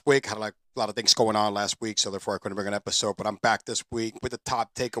week. Had like a lot of things going on last week, so therefore I couldn't bring an episode. But I'm back this week with the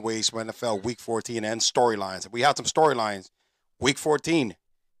top takeaways from NFL Week 14 and storylines. We had some storylines. Week 14,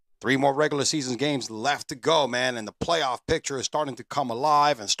 three more regular season games left to go, man, and the playoff picture is starting to come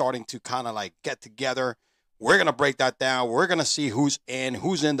alive and starting to kind of like get together. We're gonna break that down. We're gonna see who's in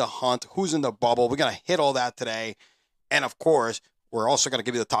the hunt, who's in the bubble. We're gonna hit all that today, and of course, we're also gonna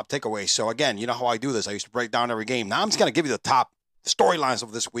give you the top takeaways. So again, you know how I do this. I used to break down every game. Now I'm just gonna give you the top storylines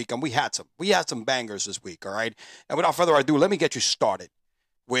of this week, and we had some bangers this week. All right, and without further ado, let me get you started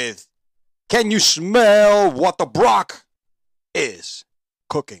with: Can you smell what the Brock is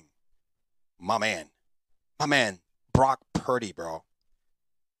cooking? My man, Brock Purdy, bro.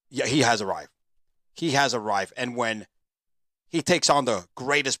 Yeah, he has arrived. He has arrived, and when he takes on the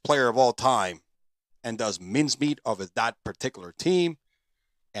greatest player of all time and does mincemeat of that particular team,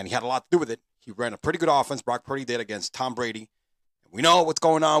 and he had a lot to do with it. He ran a pretty good offense. Brock Purdy did against Tom Brady. We know what's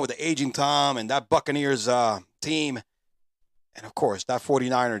going on with the aging Tom and that Buccaneers team. And of course, that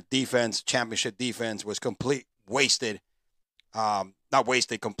 49er defense, championship defense, was complete wasted. Not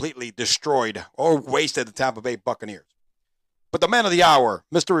wasted, completely destroyed or wasted the Tampa Bay Buccaneers. But the man of the hour,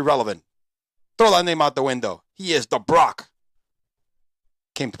 Mr. Irrelevant, throw that name out the window. He is the Brock.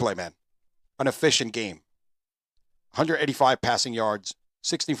 Came to play, man. An efficient game. 185 passing yards,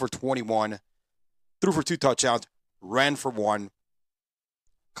 16 for 21, threw for 2 touchdowns, ran for 1.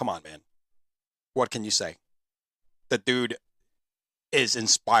 Come on, man. What can you say? The dude is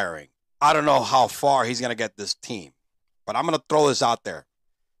inspiring. I don't know how far he's going to get this team, but I'm going to throw this out there.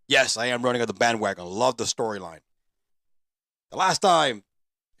 Yes, I am running on the bandwagon. Love the storyline. The last time,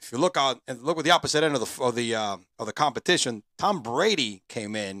 if you look out and look at the opposite end of the competition, Tom Brady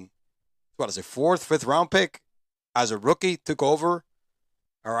came in. What is it, 4th, 5th round pick as a rookie, took over.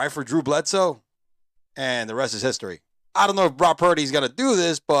 All right, for Drew Bledsoe, and the rest is history. I don't know if Brock Purdy's going to do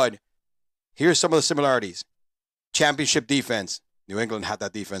this, but here's some of the similarities. Championship defense. New England had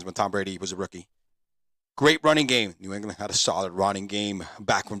that defense when Tom Brady was a rookie. Great running game. New England had a solid running game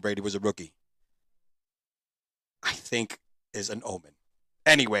back when Brady was a rookie. I think is an omen.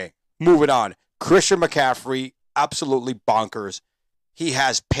 Anyway, moving on. Christian McCaffrey, absolutely bonkers. He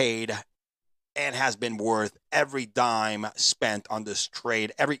has paid and has been worth every dime spent on this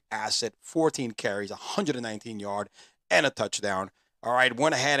trade, every asset. 14 carries, 119 yards, and a touchdown. All right,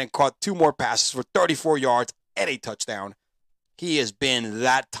 went ahead and caught 2 more passes for 34 yards and a touchdown. He has been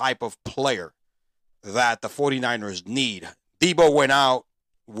that type of player that the 49ers need. Debo went out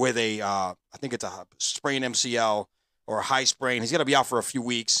with I think it's a sprained MCL or a high sprain. He's going to be out for a few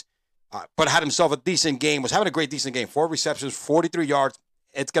weeks, but had himself a decent game, was having a great, decent game. 4 receptions, 43 yards.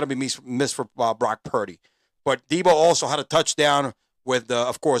 It's going to be missed for Brock Purdy. But Debo also had a touchdown with,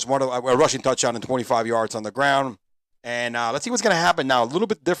 of course, a rushing touchdown and 25 yards on the ground. And let's see what's going to happen now. A little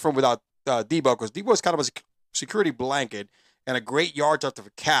bit different without Debo, because Debo is kind of a security blanket and a great yards after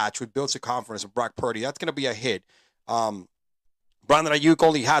the catch, which builds the confidence of Brock Purdy. That's going to be a hit. Brandon Ayuk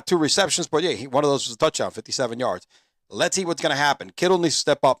only had 2 receptions, but yeah, one of those was a touchdown, 57 yards. Let's see what's going to happen. Kittle needs to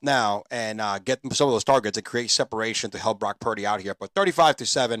step up now and get some of those targets and create separation to help Brock Purdy out here. But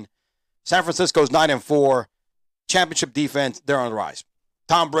 35-7, San Francisco's 9-4. Championship defense, they're on the rise.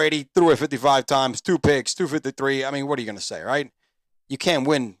 Tom Brady threw it 55 times, 2 picks, 253. I mean, what are you going to say, right? You can't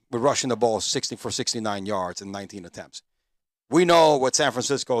win with rushing the ball 60 for 69 yards in 19 attempts. We know what San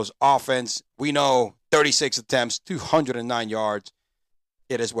Francisco's offense, we know 36 attempts, 209 yards.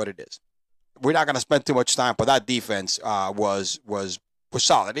 It is what it is. We're not going to spend too much time, but that defense was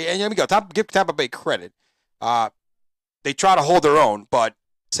solid. And let me go. Give Tampa Bay credit. They try to hold their own, but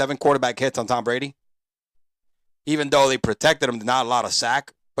 7 quarterback hits on Tom Brady. Even though they protected him, not a lot of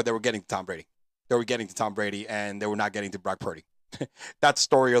sack, but they were getting to Tom Brady. They were getting to Tom Brady, and they were not getting to Brock Purdy. That's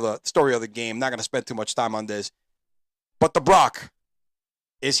the story of the game. Not going to spend too much time on this. But the Brock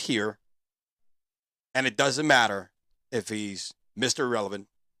is here, and it doesn't matter if he's Mr. Irrelevant.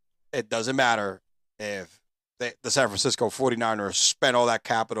 It doesn't matter if the San Francisco 49ers spent all that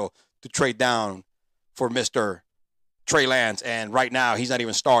capital to trade down for Mr. Trey Lance, and right now he's not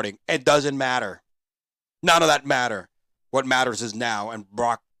even starting. It doesn't matter. None of that matter. What matters is now, and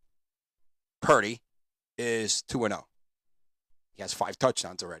Brock Purdy is 2-0. He has 5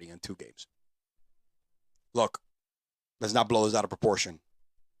 touchdowns already in 2 games. Look, let's not blow this out of proportion.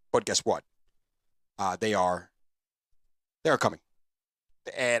 But guess what? They are coming.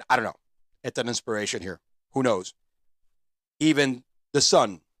 And I don't know. It's an inspiration here. Who knows? Even the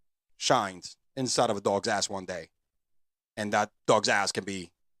sun shines inside of a dog's ass one day. And that dog's ass can be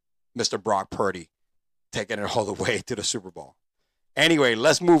Mr. Brock Purdy taking it all the way to the Super Bowl. Anyway,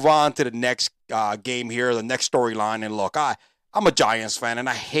 let's move on to the next game here, the next storyline. And look, I'm a Giants fan, and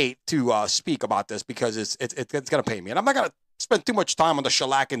I hate to speak about this because it's going to pay me. And I'm not going to spend too much time on the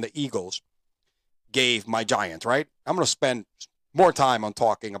shellacking the Eagles gave my Giants, right? I'm going to spend more time on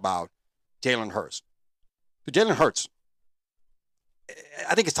talking about Jalen Hurts. Jalen Hurts,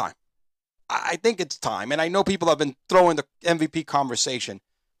 I think it's time. I think it's time. And I know people have been throwing the MVP conversation,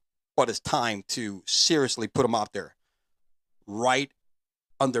 but it's time to seriously put him out there right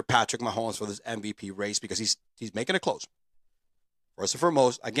under Patrick Mahomes for this MVP race because he's making it close. First and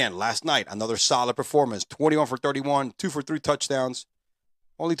foremost, again, last night, another solid performance. 21 for 31, 2 for 3 touchdowns,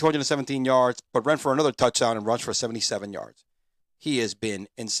 only 217 yards, but ran for another touchdown and rushed for 77 yards. He has been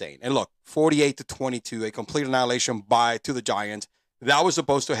insane. And look, 48-22, a complete annihilation to the Giants. That was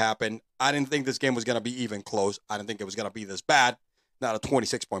supposed to happen. I didn't think this game was going to be even close. I didn't think it was going to be this bad. Not a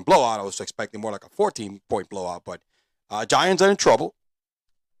 26-point blowout. I was expecting more like a 14-point blowout. But Giants are in trouble.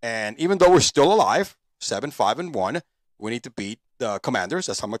 And even though we're still alive, 7-5-1, we need to beat the Commanders.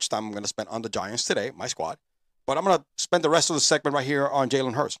 That's how much time I'm going to spend on the Giants today, my squad. But I'm going to spend the rest of the segment right here on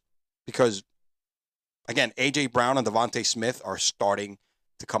Jalen Hurts. Because, again, A.J. Brown and Devontae Smith are starting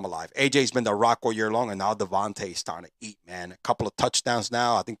to come alive. A.J.'s been the rock all year long, and now Devontae's starting to eat, man. A couple of touchdowns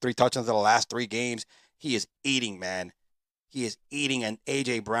now. I think 3 touchdowns in the last 3 games. He is eating, man. He is eating, and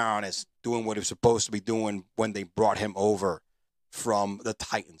A.J. Brown is doing what he was supposed to be doing when they brought him over from the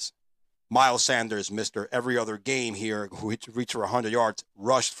Titans. Miles Sanders, Mr. Every Other Game here, who reached for 100 yards,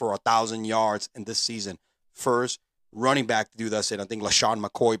 rushed for 1,000 yards in this season. First running back to do this, and I think LaShawn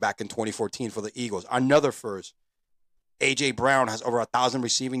McCoy back in 2014 for the Eagles. Another first. A.J. Brown has over 1,000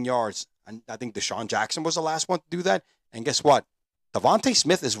 receiving yards. And I think Deshaun Jackson was the last one to do that. And guess what? Devontae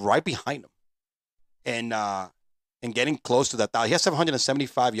Smith is right behind him. And getting close to that. He has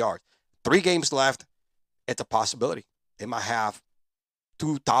 775 yards. 3 games left. It's a possibility. They might have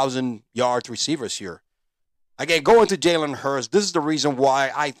 2,000 yards receivers here. Again, going to Jalen Hurts, this is the reason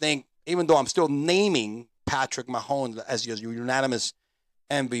why I think, even though I'm still naming Patrick Mahomes as your unanimous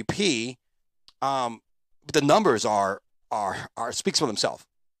MVP, the numbers are speaks for themselves.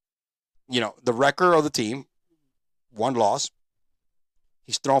 You know, the record of the team, 1 loss.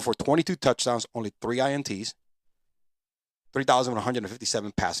 He's thrown for 22 touchdowns, only 3 INTs,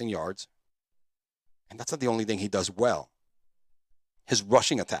 3,157 passing yards. And that's not the only thing he does well. His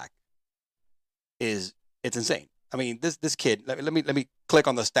rushing attack it's insane. I mean, this kid, let me click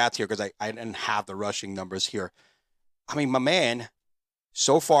on the stats here because I didn't have the rushing numbers here. I mean, my man,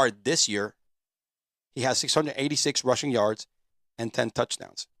 so far this year, he has 686 rushing yards and 10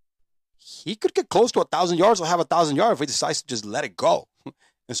 touchdowns. He could get close to 1,000 yards or have 1,000 yards if he decides to just let it go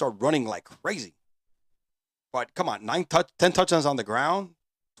and start running like crazy. But come on, 10 touchdowns on the ground,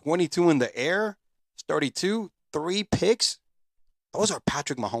 22 in the air, 32, 3 picks. Those are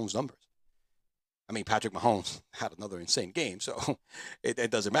Patrick Mahomes' numbers. I mean, Patrick Mahomes had another insane game, so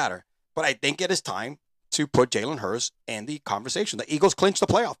it doesn't matter. But I think it is time to put Jalen Hurts in the conversation. The Eagles clinched the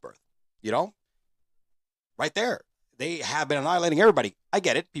playoff berth, you know? Right there. They have been annihilating everybody. I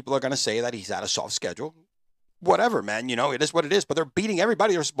get it. People are going to say that he's had a soft schedule. Whatever, man. You know, it is what it is. But they're beating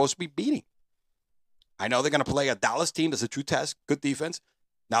everybody they're supposed to be beating. I know they're going to play a Dallas team that's a true test. Good defense.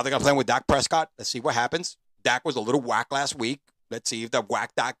 Now they're going to play with Dak Prescott. Let's see what happens. Dak was a little whack last week. Let's see if that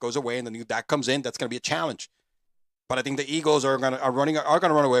whack Dak goes away and the new Dak comes in. That's going to be a challenge. But I think the Eagles are going to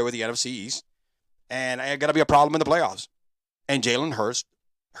run away with the NFC East, and it's going to be a problem in the playoffs. And Jalen Hurts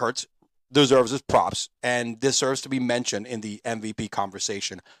deserves his props and deserves to be mentioned in the MVP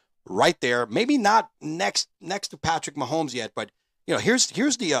conversation right there. Maybe not next to Patrick Mahomes yet, but you know, here's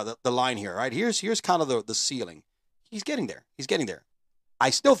the line here, right? Here's kind of the ceiling. He's getting there. He's getting there. I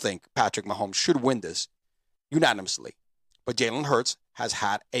still think Patrick Mahomes should win this unanimously. But Jalen Hurts has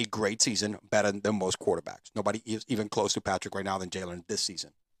had a great season, better than most quarterbacks. Nobody is even close to Patrick right now than Jalen this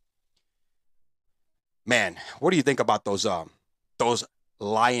season. Man, what do you think about those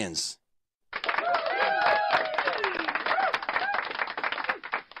Lions?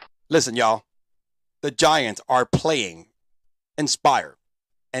 Listen, y'all, the Giants are playing inspired,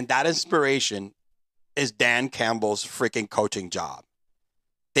 and that inspiration is Dan Campbell's freaking coaching job.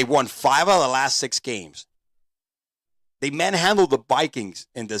 They won 5 out of the last 6 games. They manhandled the Vikings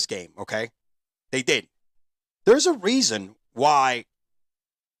in this game, okay? They did. There's a reason why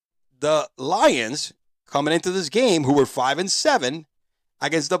the Lions, coming into this game, who were 5-7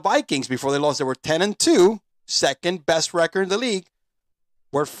 against the Vikings before they lost, they were 10-2, second best record in the league,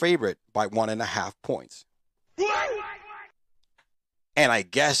 were favored by 1.5 points. And I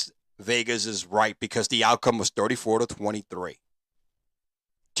guess Vegas is right because the outcome was 34-23.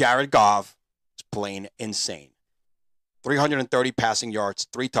 Jared Goff is playing insane. 330 passing yards,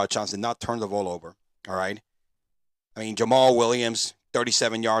 3 touchdowns, did not turn the ball over. All right. I mean, Jamal Williams,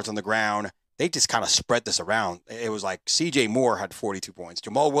 37 yards on the ground. They just kind of spread this around. It was like C.J. Moore had 42 points.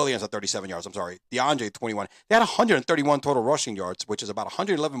 Jamal Williams had 37 yards. I'm sorry. DeAndre, 21. They had 131 total rushing yards, which is about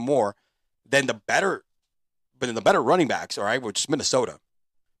 111 more than the better running backs, all right, which is Minnesota.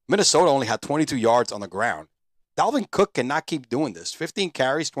 Minnesota only had 22 yards on the ground. Dalvin Cook cannot keep doing this. 15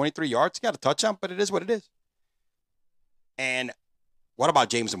 carries, 23 yards. He got a touchdown, but it is what it is. And what about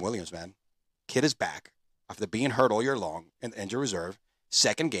Jameson Williams, man? Kid is back after being hurt all year long in injury reserve.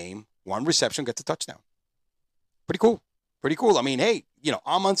 Second game, 1 reception, gets a touchdown. Pretty cool. Pretty cool. I mean, hey,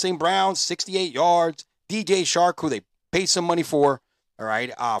 Amon St. Brown, 68 yards. DJ Shark, who they paid some money for, all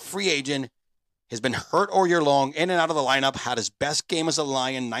right, free agent, has been hurt all year long, in and out of the lineup, had his best game as a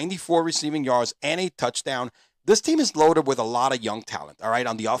Lion, 94 receiving yards and a touchdown. This team is loaded with a lot of young talent, all right,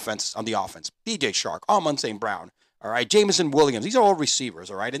 on the offense. DJ Shark, Amon St. Brown, all right, Jameson Williams. These are all receivers,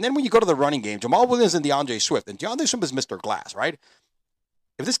 all right? And then when you go to the running game, Jamal Williams and DeAndre Swift. And DeAndre Swift is Mr. Glass, right?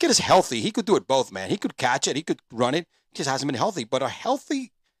 If this kid is healthy, he could do it both, man. He could catch it. He could run it. He just hasn't been healthy. But a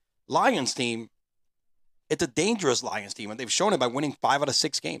healthy Lions team, it's a dangerous Lions team, and they've shown it by winning 5 out of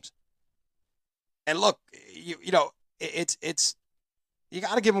 6 games. And look, it's you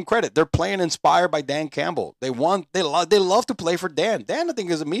got to give them credit. They're playing inspired by Dan Campbell. They love to play for Dan. Dan, I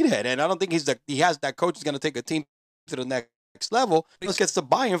think, is a meathead, and I don't think he has that coach is going to take a team to the next level. He just gets the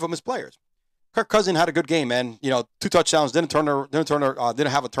buy-in from his players. Kirk Cousins had a good game, man. 2 touchdowns, didn't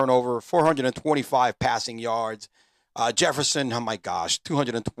have a turnover, 425 passing yards. Jefferson, oh my gosh,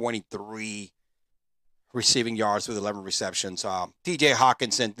 223 receiving yards with 11 receptions. T.J.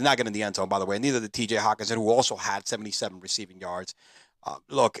 Hawkinson did not get in the end zone, by the way. Neither did T.J. Hawkinson, who also had 77 receiving yards.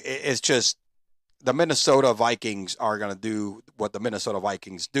 Look, it's just the Minnesota Vikings are going to do what the Minnesota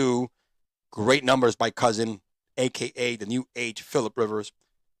Vikings do. Great numbers by Cousin, a.k.a. the new age Phillip Rivers.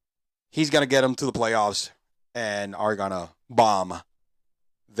 He's going to get them to the playoffs and are going to bomb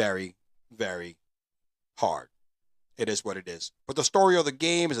very, very hard. It is what it is. But the story of the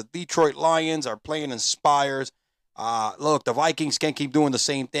game is the Detroit Lions are playing inspires. Look, the Vikings can't keep doing the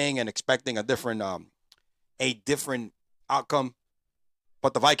same thing and expecting a different outcome.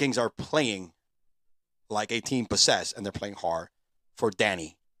 But the Vikings are playing like a team possessed, and they're playing hard for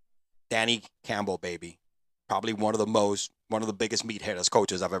Danny Campbell, baby. Probably one of the biggest meathead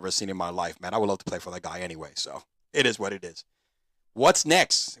coaches I've ever seen in my life, man. I would love to play for that guy anyway. So it is what it is. What's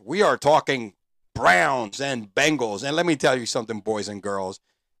next? We are talking Browns and Bengals. And let me tell you something, boys and girls.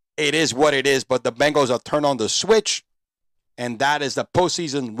 It is what it is, but the Bengals are turned on the switch, and that is the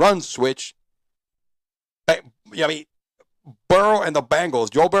postseason run switch. Burrow and the Bengals,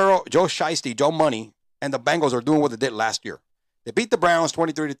 Joe Burrow, Joe Shiesty, Joe Money, and the Bengals are doing what they did last year. They beat the Browns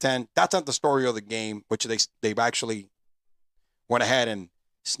 23-10. That's not the story of the game, which they've actually went ahead and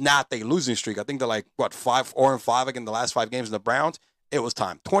snapped a losing streak. I think they're like, 4-5 again the last 5 games of the Browns. It was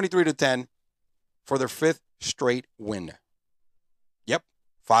time. 23-10 for their 5th straight win. Yep,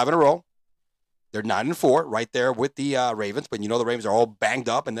 5 in a row. They're 9-4 right there with the Ravens, but the Ravens are all banged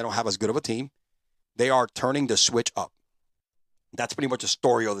up and they don't have as good of a team. They are turning the switch up. That's pretty much the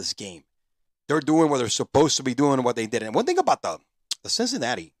story of this game. They're doing what they're supposed to be doing and what they did. And one thing about the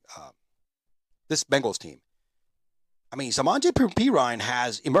Cincinnati, this Bengals team, I mean, Samaje Perine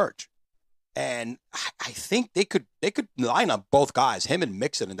has emerged. And I think they could line up both guys, him and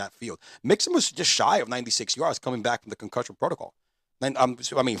Mixon, in that field. Mixon was just shy of 96 yards coming back from the concussion protocol.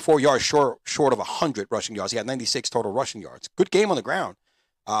 4 yards short of 100 rushing yards. He had 96 total rushing yards. Good game on the ground.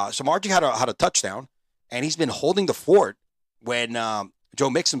 Samaje had a touchdown, and he's been holding the fort when Joe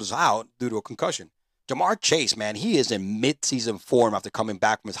Mixon was out due to a concussion. Jamar Chase, man, he is in mid-season form after coming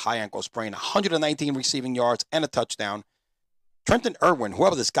back from his high ankle sprain. 119 receiving yards and a touchdown. Trenton Irwin,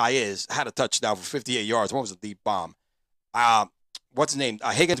 whoever this guy is, had a touchdown for 58 yards. One was a deep bomb. What's his name?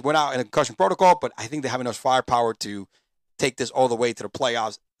 Higgins went out in a concussion protocol, but I think they have enough firepower to take this all the way to the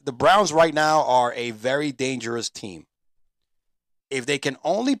playoffs. The Browns right now are a very dangerous team. If they can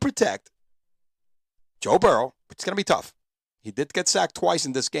only protect Joe Burrow, it's going to be tough. He did get sacked twice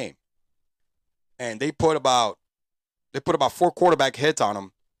in this game. And they put about 4 quarterback hits on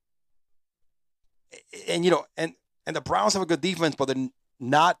him. And the Browns have a good defense, but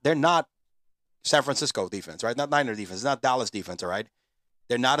they're not San Francisco defense, right? Not Niner defense, not Dallas defense, all right?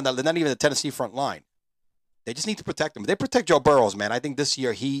 They're not even the Tennessee front line. They just need to protect him. They protect Joe Burrows, man. I think this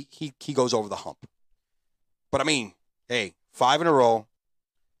year he goes over the hump. But I mean, hey, 5 in a row.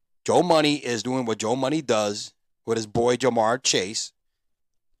 Joe Money is doing what Joe Money does with his boy Jamar Chase.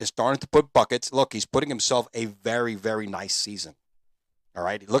 Is starting to put buckets. Look, he's putting himself a very, very nice season. All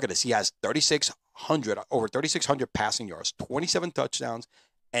right, look at this. He has over 3,600 passing yards, 27 touchdowns,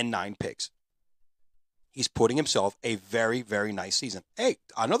 and 9 picks. He's putting himself a very, very nice season. Hey,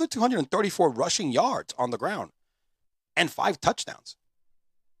 another 234 rushing yards on the ground and 5 touchdowns.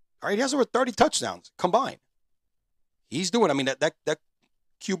 All right, he has over 30 touchdowns combined. He's doing, I mean, that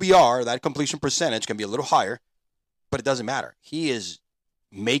QBR, that completion percentage can be a little higher, but it doesn't matter. He is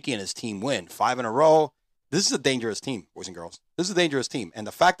making his team win 5 in a row. This is a dangerous team, boys and girls. This is a dangerous team. And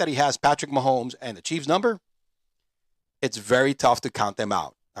the fact that he has Patrick Mahomes and the Chiefs number, it's very tough to count them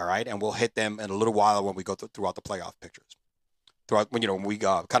out. All right, and we'll hit them in a little while when we go throughout the playoff pictures. When we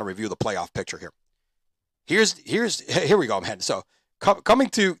kind of review the playoff picture here. Here we go, man. So coming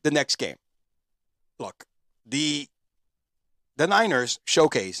to the next game. Look, the Niners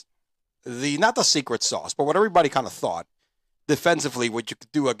showcased not the secret sauce, but what everybody kind of thought defensively what you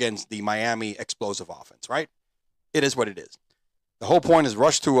could do against the Miami explosive offense, right? It is what it is. The whole point is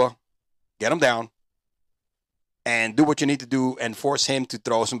rush Tua, get him down, and do what you need to do and force him to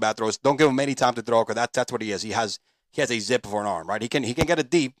throw some bad throws. Don't give him any time to throw because that's what he is. He has a zip for an arm, right? He can get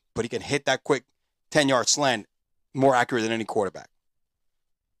it deep, but he can hit that quick 10-yard slant more accurate than any quarterback.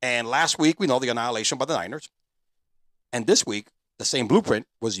 And last week, we know the annihilation by the Niners. And this week, the same blueprint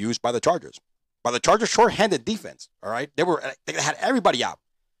was used by the Chargers. By the Chargers' short-handed defense, all right? They had everybody out.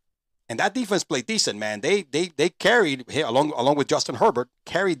 And that defense played decent, man. They carried, along with Justin Herbert,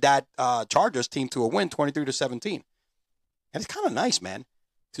 carried that Chargers team to a win, 23-17. And it's kind of nice, man,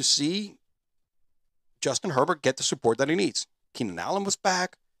 to see Justin Herbert get the support that he needs. Keenan Allen was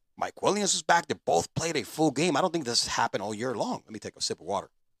back. Mike Williams was back. They both played a full game. I don't think this happened all year long. Let me take a sip of water.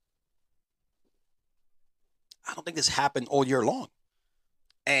 I don't think this happened all year long.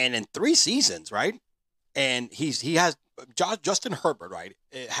 And in 3 seasons, right? And he has Justin Herbert, right?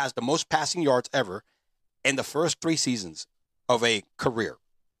 It has the most passing yards ever in the first 3 seasons of a career.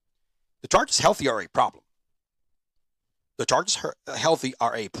 The Chargers healthy are a problem.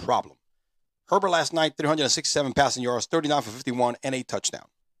 Herbert last night, 367 passing yards, 39 for 51, and a touchdown.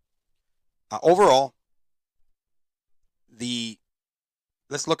 Overall,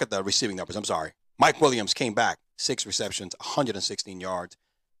 let's look at the receiving numbers. I'm sorry. Mike Williams came back, 6 receptions, 116 yards,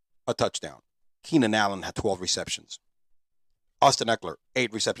 a touchdown. Keenan Allen had 12 receptions. Austin Eckler,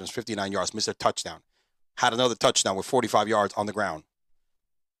 8 receptions, 59 yards, missed a touchdown. Had another touchdown with 45 yards on the ground.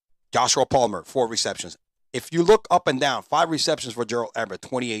 Joshua Palmer, 4 receptions. If you look up and down, 5 receptions for Gerald Everett,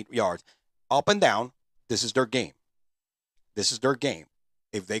 28 yards. Up and down, this is their game. This is their game.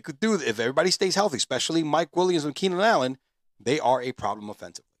 If everybody stays healthy, especially Mike Williams and Keenan Allen, they are a problem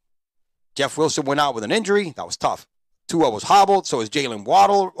offensively. Jeff Wilson went out with an injury. That was tough. Tua was hobbled. So is Jalen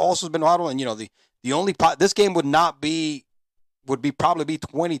Waddle. Also has been hobbled. And, the only this game would probably be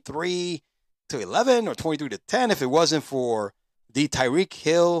 23-11 or 23-10 if it wasn't for the Tyreek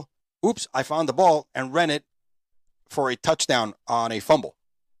Hill. Oops, I found the ball and ran it for a touchdown on a fumble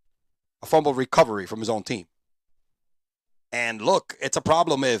recovery from his own team. And look, it's a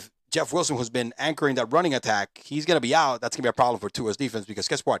problem if Jeff Wilson, who's been anchoring that running attack, he's going to be out. That's going to be a problem for Tua's defense because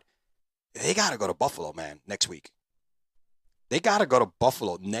guess what? They got to go to Buffalo, man, next week. They got to go to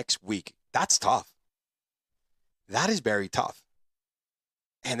Buffalo next week. That's tough. That is very tough.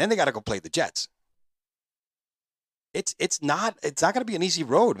 And then they got to go play the Jets. It's not going to be an easy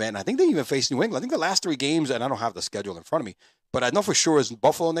road, man. I think they even face New England. I think the last 3 games, and I don't have the schedule in front of me, but I know for sure it's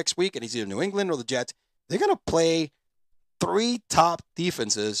Buffalo next week, and it's either New England or the Jets. They're going to play 3 top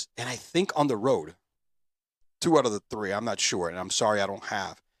defenses, and I think on the road. 2 out of the 3. I'm not sure, and I'm sorry I don't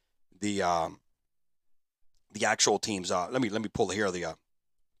have the actual teams. Let me pull the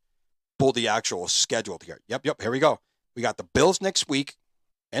actual schedule here. Yep. Here we go. We got the Bills next week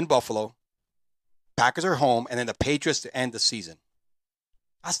in Buffalo. Packers are home, and then the Patriots to end the season.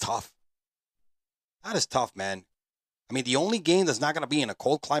 That's tough. That is tough, man. I mean, the only game that's not going to be in a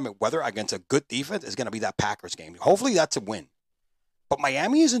cold climate weather against a good defense is going to be that Packers game. Hopefully that's a win. But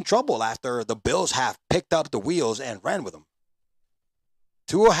Miami is in trouble after the Bills have picked up the wheels and ran with them.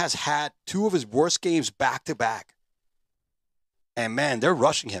 Tua has had 2 of his worst games back-to-back. And, man, they're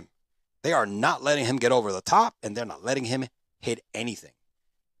rushing him. They are not letting him get over the top, and they're not letting him hit anything.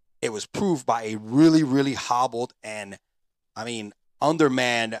 It was proved by a really, really hobbled and,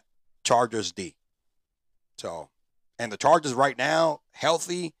 undermanned Chargers D. So, and the Chargers right now,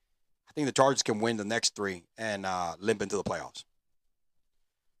 healthy. I think the Chargers can win the next 3 and limp into the playoffs.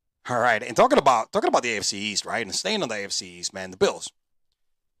 All right, and talking about the AFC East, right, and staying on the AFC East, man, the Bills.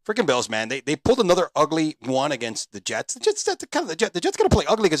 Freaking Bills, man. They pulled another ugly one against the Jets. The Jets going to play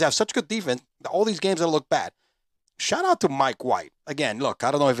ugly because they have such good defense. All these games are going to look bad. Shout out to Mike White. Again, look, I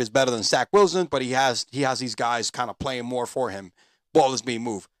don't know if it's better than Zach Wilson, but he has these guys kind of playing more for him. Ball is being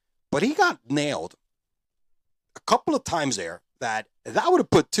moved. But he got nailed a couple of times there that that would have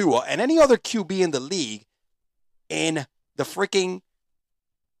put Tua and any other QB in the league in the freaking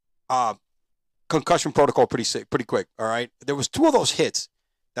concussion protocol pretty quick. All right, there was 2 of those hits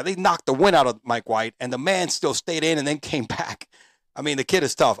that they knocked the wind out of Mike White, and the man still stayed in and then came back. I mean, the kid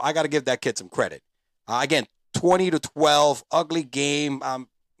is tough. I got to give that kid some credit. Again, 20-12, ugly game.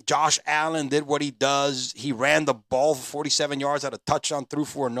 Josh Allen did what he does. He ran the ball for 47 yards, had a touchdown, threw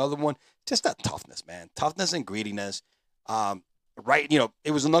for another one. Just that toughness, man. Toughness and greediness. Right,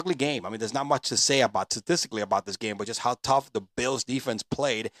 it was an ugly game. I mean, there's not much to say statistically about this game, but just how tough the Bills defense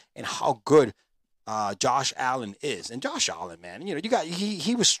played and how good Josh Allen is. And Josh Allen, man,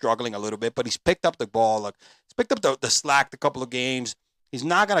 he was struggling a little bit, but he's picked up the ball. He's picked up the slack a couple of games. He's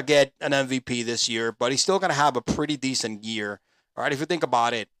not going to get an MVP this year, but he's still going to have a pretty decent year. All right, if you think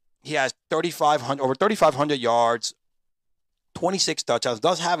about it, he has over 3,500 yards, 26 touchdowns,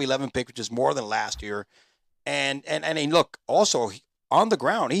 does have 11 picks, which is more than last year. And look, also on the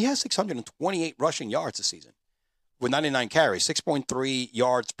ground, he has 628 rushing yards this season with 99 carries, 6.3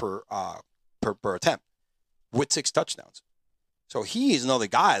 yards per attempt with 6 touchdowns. So he's another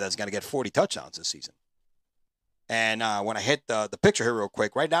guy that's going to get 40 touchdowns this season. And when I hit the picture here real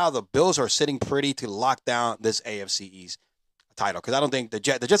quick, right now the Bills are sitting pretty to lock down this AFC East title because I don't think the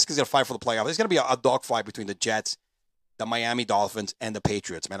Jets is going to fight for the playoff. There's going to be a dogfight between the Jets, the Miami Dolphins, and the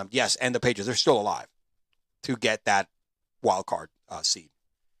Patriots, man. Yes, and the Patriots. They're still alive to get that wild card seed.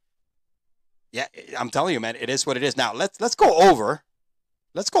 Yeah, I'm telling you, man, it is what it is. Now let's go over.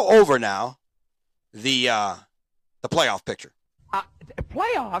 Let's go over now the playoff picture.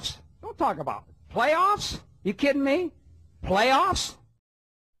 Playoffs? Don't talk about it. Playoffs? You kidding me? Playoffs?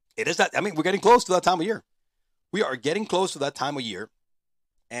 It is that. I mean, we're getting close to that time of year. We are getting close to that time of year,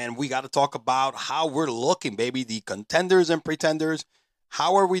 and we got to talk about how we're looking, baby. The contenders and pretenders.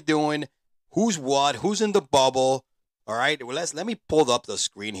 How are we doing? Who's what? Who's in the bubble? All right. Well, let me pull up the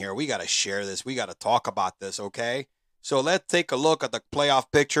screen here. We got to share this. We got to talk about this, okay? So let's take a look at the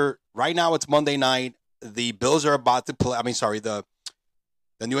playoff picture. Right now, it's Monday night. The Bills are about to play.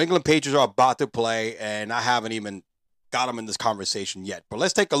 The New England Patriots are about to play, and I haven't even got them in this conversation yet. But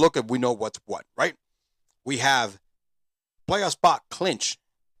let's take a look at we know what's what, right? We have playoff spot clinch,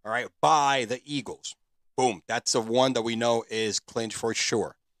 all right, by the Eagles. Boom. That's the one that we know is clinch for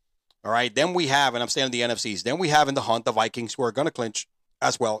sure. All right. Then we have, and I'm staying in the NFCs, then we have in the hunt the Vikings who are going to clinch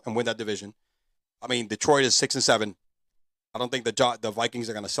as well and win that division. I mean, Detroit is 6-7. I don't think the Vikings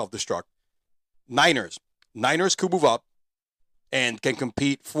are going to self-destruct. Niners could move up and can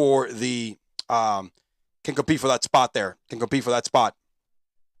compete for that spot there. Can compete for that spot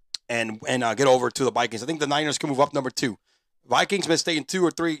and get over to the Vikings. I think the Niners can move up number 2. Vikings may stay in 2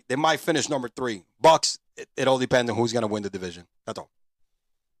 or 3. They might finish number 3. Bucks, it all depends on who's going to win the division. That's all.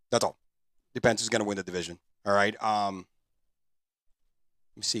 Depends who's going to win the division. All right. Let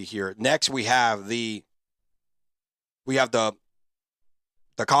me see here. Next, we have the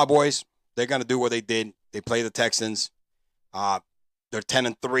Cowboys. They're going to do what they did. They play the Texans. They're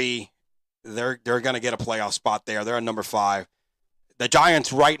 10-3. They're going to get a playoff spot there. They're at number 5. The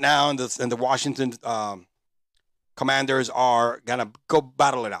Giants right now and the Washington Commanders are going to go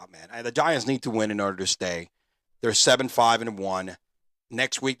battle it out, man. The Giants need to win in order to stay. They're 7-5-1.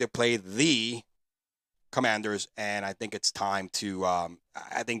 Next week, they play the Commanders, and I think it's time to I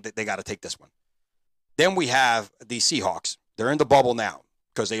think that they got to take this one. Then we have the Seahawks. They're in the bubble now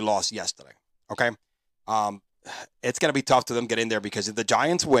because they lost yesterday, okay? It's going to be tough to them get in there because if the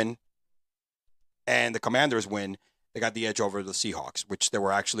Giants win and the Commanders win, they got the edge over the Seahawks, which they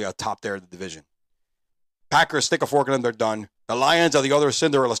were actually atop there in the division. Packers stick a fork in them, they're done. The Lions are the other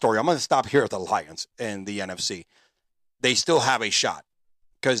Cinderella story. I'm going to stop here at the Lions in the NFC. They still have a shot.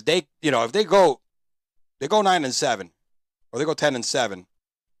 Because they, if they go 9-7, or they go 10-7,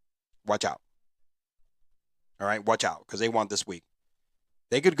 watch out. All right, watch out, because they won this week.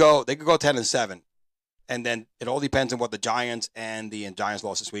 They could go 10-7, and then it all depends on what the Giants and the Giants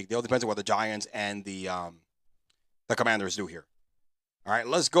lost this week. It all depends on what the Giants and the Commanders do here. All right,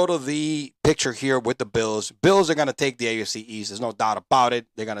 let's go to the picture here with the Bills. Bills are going to take the AFC East. There's no doubt about it.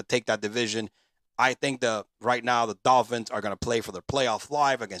 They're going to take that division. I think right now the Dolphins are going to play for their playoff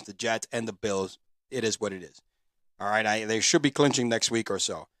life against the Jets and the Bills. It is what it is. All right, they should be clinching next week or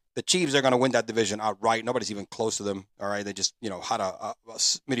so. The Chiefs are going to win that division outright. Nobody's even close to them. All right, they just had a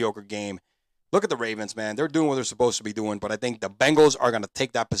mediocre game. Look at the Ravens, man. They're doing what they're supposed to be doing, but I think the Bengals are going to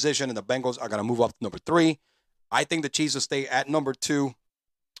take that position, and the Bengals are going to move up to number 3. I think the Chiefs will stay at number 2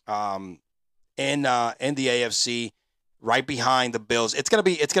 in the AFC. Right behind the Bills. It's gonna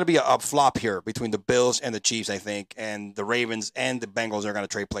be a flop here between the Bills and the Chiefs, I think, and the Ravens and the Bengals are gonna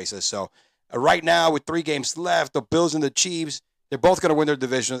trade places. So right now, with 3 games left, the Bills and the Chiefs, They're both going to win their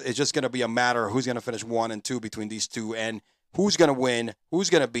division. It's just going to be a matter of who's going to finish 1 and 2 between these two, and who's going to win, who's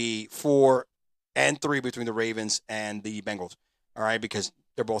going to be 4 and 3 between the Ravens and the Bengals. All right, because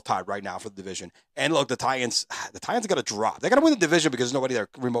they're both tied right now for the division. And look, the Titans are going to drop. They're going to win the division because nobody there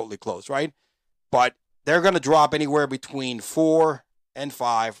remotely close, right? But they're going to drop anywhere between 4 and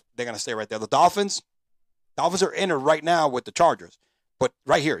 5. They're going to stay right there. The Dolphins are in it right now with the Chargers. But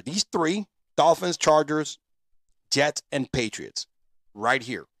right here, these three, Dolphins, Chargers, Jets, and Patriots, right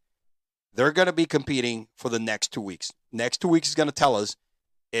here, they're going to be competing for the next 2 weeks. Next 2 weeks is going to tell us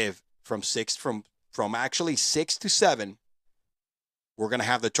if from actually 6 to 7, we're going to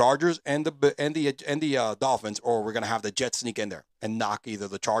have the Chargers and the Dolphins, or we're going to have the Jets sneak in there and knock either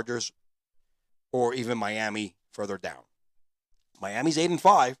the Chargers or even Miami further down. Miami's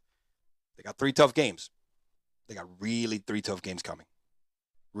 8-5. They got 3 tough games. They got really 3 tough games coming.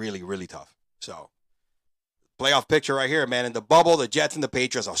 Really, really tough. So, playoff picture right here, man. In the bubble, the Jets and the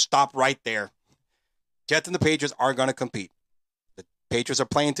Patriots, I'll stop right there. Jets and the Patriots are going to compete. The Patriots are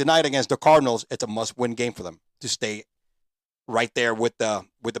playing tonight against the Cardinals. It's a must-win game for them to stay right there with the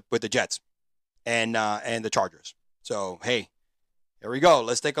Jets and the Chargers. So, hey, here we go.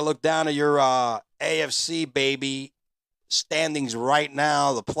 Let's take a look down at your AFC, baby. Standings right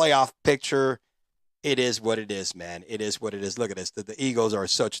now, the playoff picture. It is what it is, man. It is what it is. Look at this. The Eagles are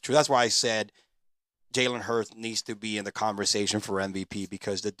such true. That's why I said Jalen Hurts needs to be in the conversation for MVP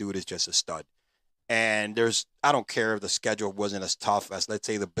because the dude is just a stud. And I don't care if the schedule wasn't as tough as, let's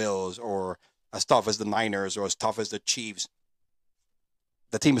say, the Bills or as tough as the Niners or as tough as the Chiefs.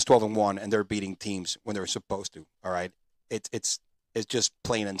 The team is 12-1 and they're beating teams when they're supposed to. All right. It's just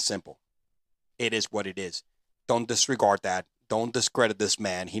plain and simple. It is what it is. Don't disregard that. Don't discredit this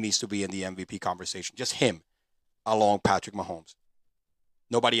man. He needs to be in the MVP conversation. Just him, along Patrick Mahomes.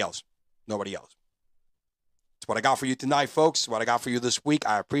 Nobody else. Nobody else. That's what I got for you tonight, folks. What I got for you this week.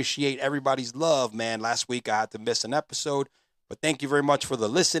 I appreciate everybody's love, man. Last week I had to miss an episode, but thank you very much for the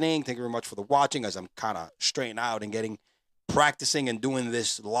listening. Thank you very much for the watching as I'm kind of straightening out and practicing and doing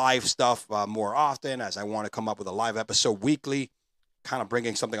this live stuff more often as I want to come up with a live episode weekly, kind of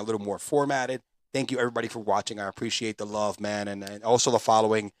bringing something a little more formatted. Thank you, everybody, for watching. I appreciate the love, man, and also the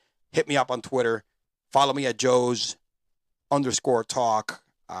following. Hit me up on Twitter. Follow me at Joe's_talk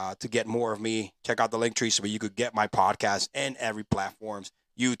to get more of me. Check out the link tree so you could get my podcast in every platforms.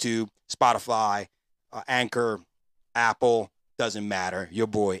 YouTube, Spotify, Anchor, Apple. Doesn't matter. Your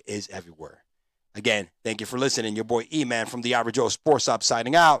boy is everywhere. Again, thank you for listening. Your boy E-Man from the Average Joe Sports Hub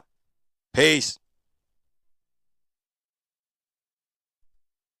signing out. Peace.